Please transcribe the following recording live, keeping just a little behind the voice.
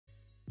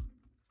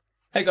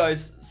Hey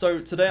guys, so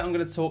today I'm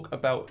going to talk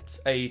about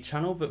a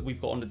channel that we've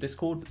got on the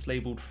Discord that's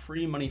labeled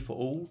Free Money for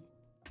All.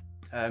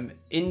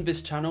 In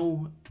this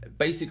channel,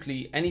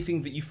 basically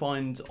anything that you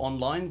find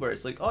online where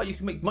it's like, oh, you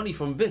can make money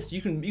from this,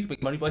 you can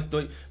make money by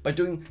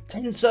doing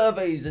 10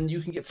 surveys and you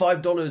can get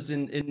 $5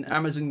 in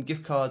Amazon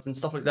gift cards and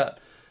stuff like that.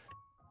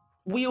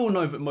 We all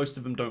know that most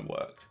of them don't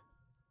work.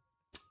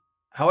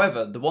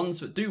 However, the ones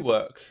that do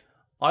work,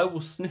 I will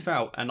sniff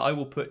out and I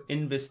will put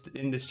in this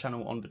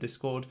channel on the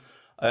Discord.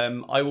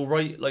 I will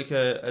write like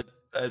a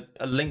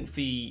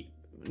lengthy,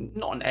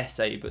 not an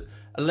essay, but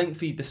a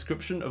lengthy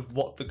description of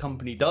what the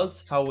company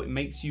does, how it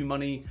makes you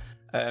money,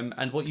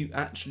 and what you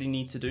actually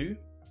need to do,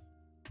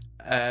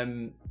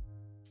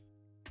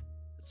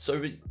 so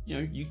that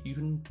you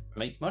can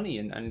make money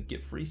and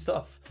get free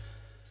stuff.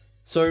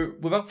 So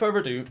without further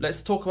ado,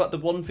 let's talk about the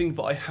one thing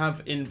that I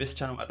have in this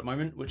channel at the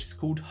moment, which is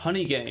called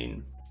Honey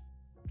Gain.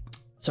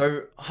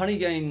 So Honey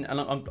Gain, and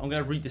I'm going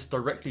to read this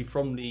directly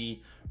from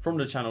the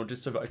channel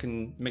just so that I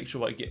can make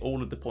sure I get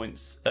all of the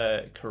points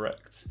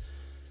correct.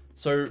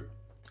 So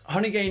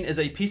Honey Gain is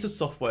a piece of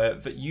software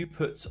that you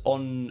put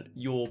on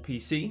your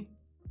PC,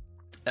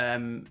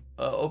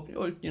 or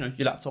your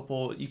laptop,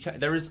 or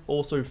there is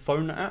also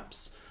phone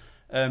apps,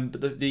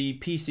 but the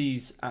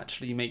PCs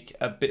actually make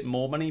a bit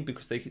more money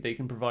because they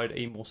can provide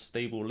a more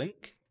stable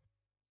link.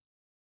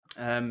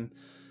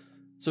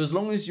 So as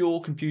long as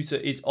your computer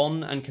is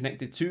on and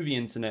connected to the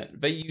internet,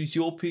 they use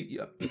your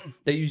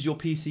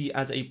PC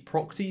as a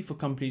proxy for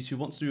companies who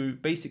want to do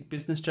basic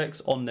business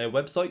checks on their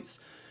websites.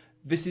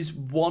 This is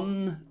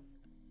one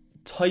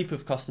type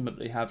of customer that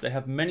they have. They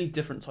have many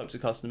different types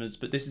of customers,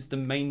 but this is the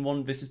main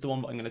one. This is the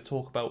one that I'm going to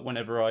talk about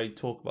whenever I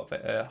talk about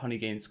Honey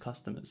Gain's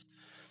customers.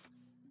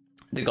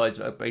 The guys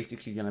that are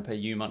basically going to pay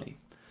you money.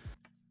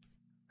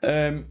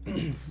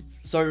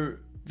 So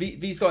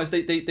these guys,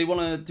 they want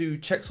to do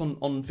checks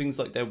on things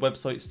like their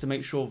websites to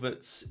make sure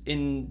that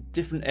in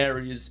different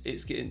areas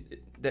it's getting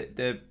that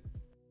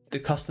the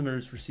customer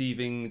is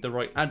receiving the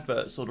right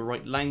adverts or the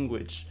right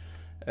language,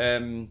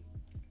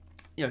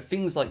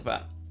 things like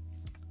that.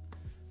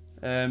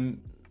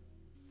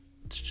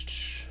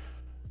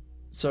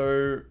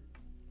 So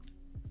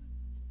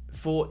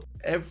for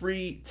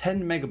every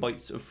 10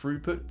 megabytes of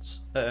throughput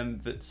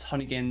that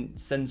Honey Gain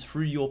sends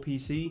through your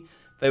PC,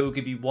 they will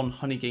give you 1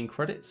 Honey Gain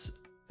credits.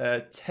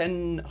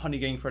 10 Honey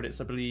Gain credits,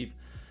 I believe,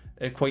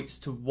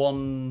 equates to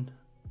 1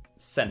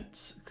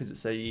 cent because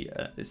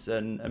it's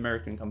an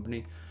American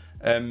company,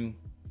 and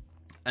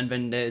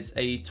then there's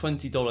a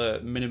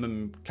 $20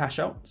 minimum cash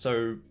out.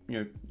 So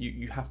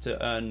you have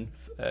to earn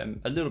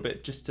a little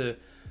bit just to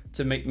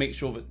make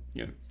sure that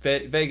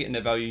they're getting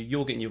their value,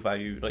 you're getting your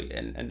value,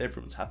 and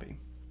everyone's happy.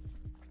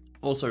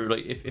 Also,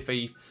 if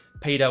they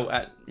paid out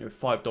at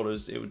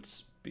 $5, it would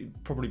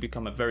probably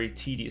become a very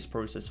tedious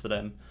process for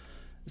them.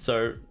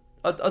 So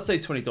I'd say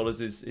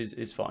 $20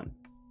 is fine,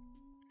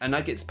 and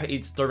that gets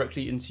paid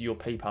directly into your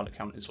PayPal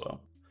account as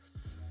well.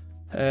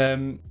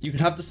 You can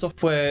have the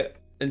software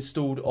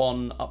installed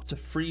on up to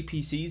 3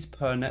 PCs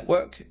per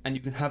network, and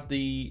you can have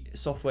the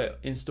software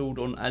installed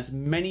on as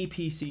many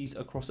PCs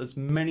across as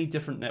many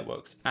different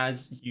networks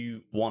as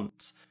you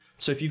want.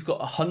 So if you've got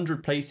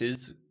 100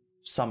 places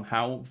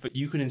somehow that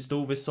you can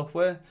install this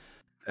software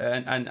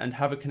and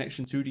have a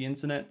connection to the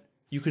internet,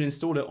 you can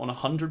install it on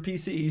 100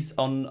 PCs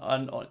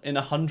in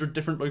 100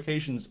 different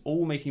locations,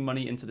 all making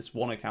money into this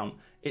one account.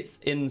 It's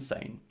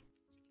insane.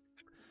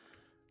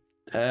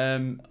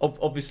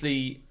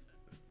 Obviously,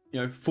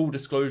 full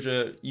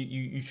disclosure,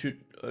 you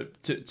should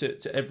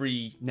to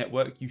every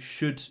network, you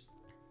should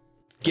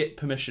get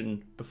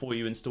permission before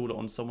you install it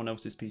on someone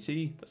else's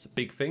PC. That's a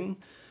big thing.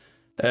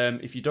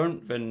 If you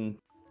don't, then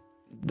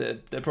they're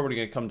probably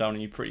going to come down on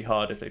you pretty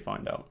hard if they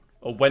find out,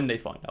 or when they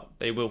find out.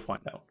 They will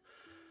find out.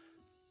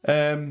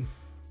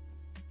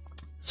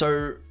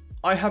 So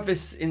I have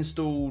this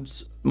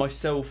installed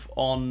myself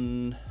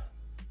on,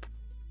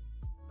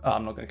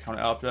 I'm not going to count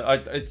it up,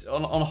 it's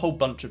on a whole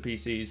bunch of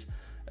PCs.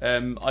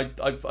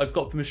 I've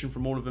got permission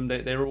from all of them.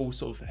 They're all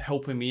sort of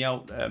helping me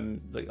out.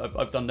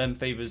 I've done them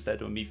favors, they're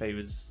doing me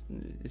favors.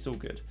 It's all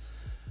good.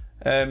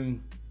 I've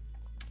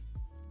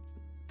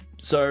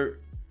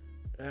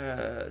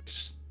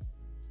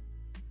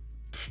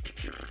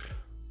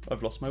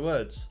lost my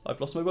words.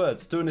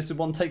 Doing this in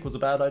one take was a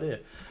bad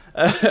idea.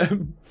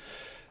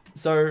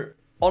 So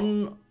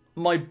on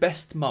my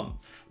best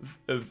month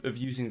of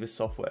using this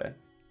software,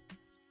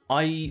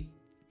 I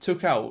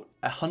took out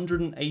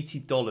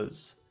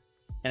 $180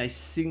 in a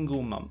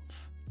single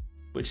month,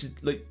 which is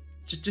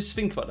just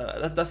think about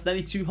that. That's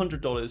nearly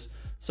 $200.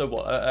 So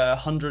what,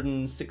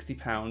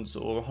 £160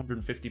 or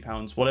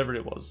 £150, whatever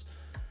it was.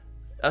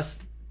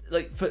 That's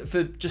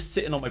for just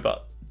sitting on my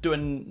butt,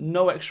 doing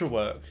no extra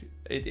work.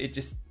 It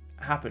just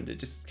happened. It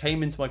just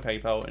came into my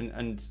PayPal,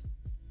 and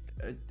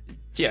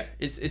yeah,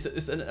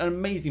 it's an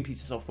amazing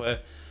piece of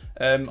software.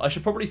 I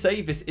should probably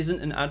say this isn't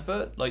an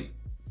advert.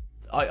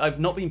 I've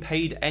not been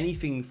paid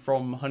anything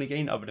from Honey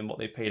Gain other than what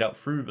they've paid out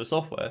through the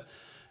software.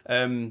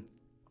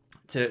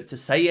 To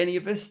say any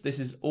of this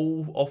is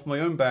all off my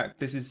own back.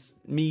 This is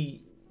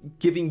me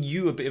giving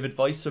you a bit of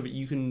advice so that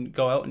you can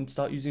go out and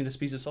start using this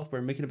piece of software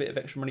and making a bit of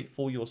extra money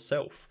for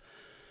yourself.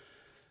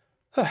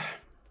 So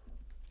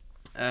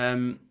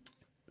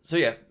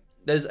yeah,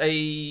 there's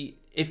a,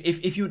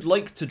 if you would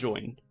like to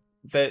join,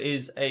 there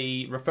is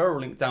a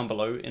referral link down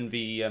below in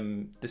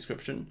the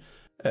description.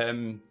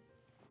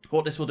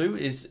 What this will do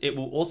is it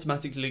will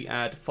automatically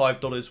add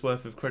 $5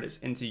 worth of credits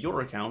into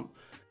your account,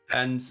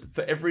 and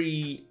for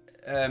every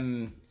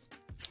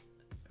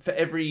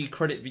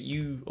credit that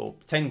you, or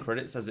 10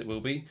 credits as it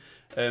will be,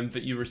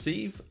 that you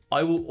receive,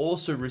 I will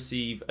also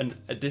receive an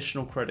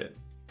additional credit.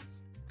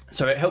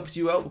 So it helps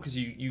you out because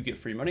you get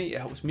free money. It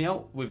helps me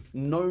out with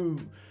no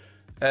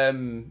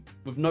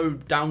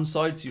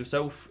downside to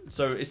yourself.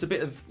 So it's a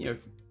bit of, you know,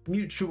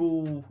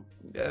 mutual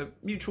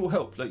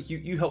help. Like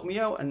you help me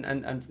out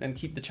and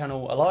keep the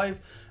channel alive,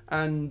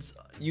 and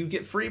you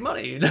get free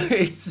money.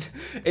 it's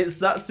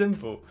that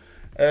simple.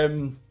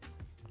 So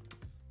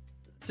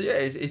yeah,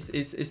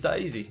 it's that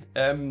easy.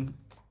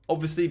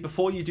 Obviously,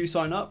 before you do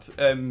sign up,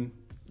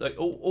 like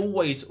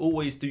always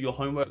do your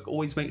homework.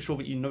 Always make sure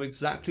that you know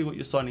exactly what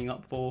you're signing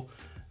up for.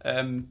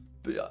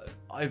 But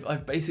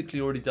I've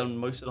basically already done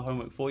most of the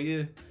homework for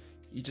you.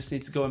 You just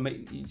need to go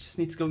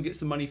and get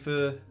some money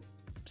for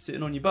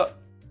sitting on your butt.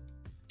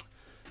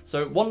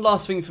 So one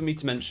last thing for me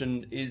to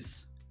mention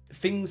is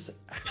things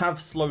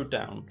have slowed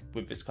down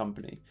with this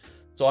company.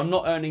 So I'm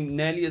not earning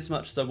nearly as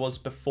much as I was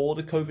before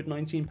the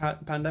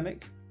COVID-19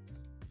 pandemic.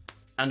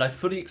 And I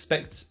fully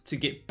expect to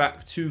get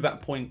back to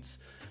that point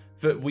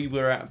that we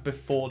were at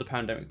before the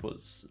pandemic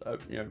was,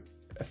 you know,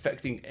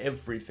 affecting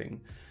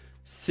everything.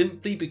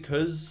 Simply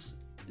because,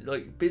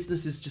 like,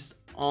 businesses just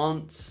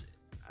aren't,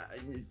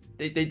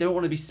 they don't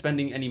want to be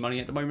spending any money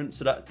at the moment.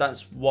 So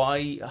that's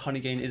why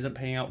Honeygain isn't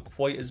paying out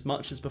quite as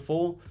much as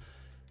before.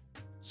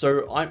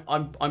 So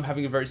I'm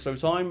having a very slow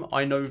time.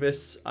 I know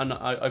this, and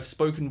I've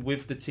spoken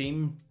with the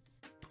team.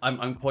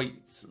 I'm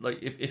quite, like,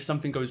 if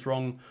something goes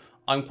wrong,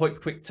 I'm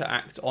quite quick to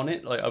act on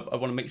it. Like, I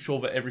want to make sure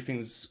that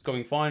everything's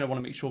going fine. I want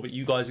to make sure that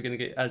you guys are going to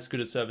get as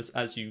good a service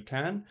as you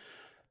can.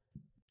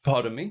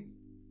 Pardon me.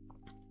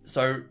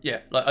 So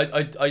yeah,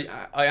 like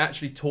I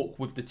actually talk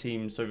with the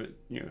team so that,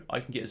 you know, I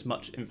can get as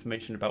much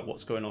information about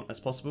what's going on as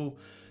possible.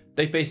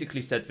 They've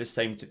basically said the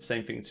same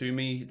thing to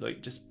me.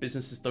 Like, just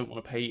businesses don't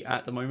want to pay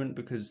at the moment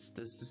because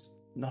there's just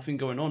nothing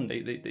going on.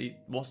 They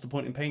what's the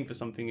point in paying for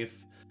something if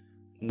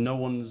no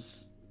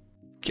one's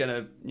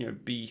gonna, you know,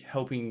 be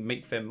helping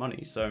make their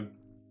money? So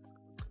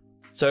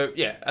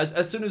yeah,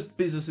 as soon as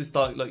businesses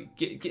start, like,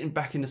 getting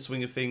back in the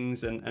swing of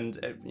things, and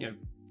you know,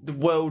 the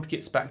world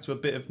gets back to a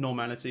bit of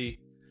normality,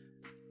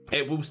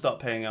 it will start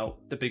paying out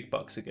the big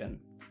bucks again.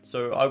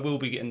 So I will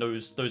be getting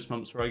those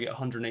months where I get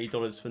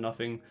 $180 for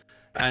nothing,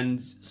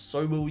 and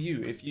so will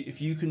you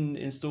if you can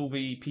install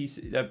the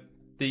PC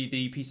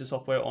the piece of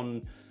software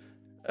on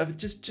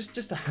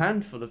just a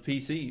handful of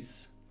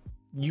PCs.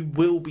 You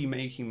will be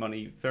making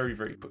money very,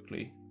 very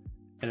quickly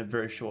in a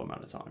very short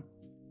amount of time.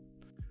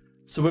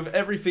 So with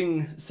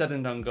everything said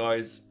and done,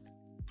 guys,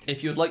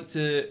 if you'd like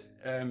to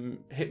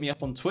hit me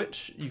up on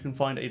Twitch, you can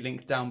find a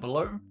link down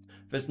below.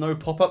 There's no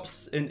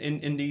pop-ups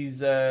in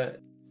these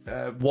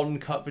one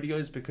cut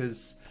videos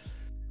because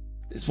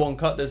it's one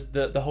cut. There's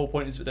the whole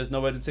point is that there's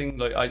no editing.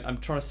 Like, I'm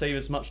trying to save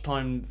as much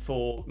time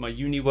for my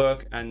uni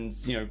work and,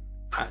 you know,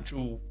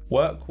 actual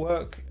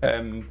work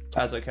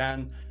as I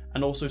can,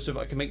 and also so that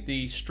I can make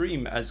the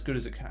stream as good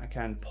as it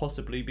can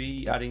possibly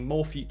be, adding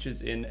more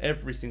features in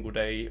every single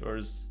day, or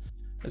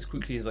as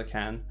quickly as I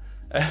can.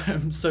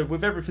 So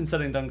with everything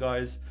said and done,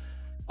 guys,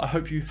 I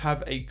hope you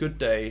have a good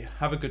day,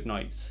 have a good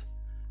night,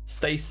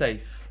 stay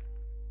safe,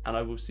 and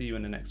I will see you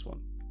in the next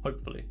one,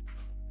 hopefully.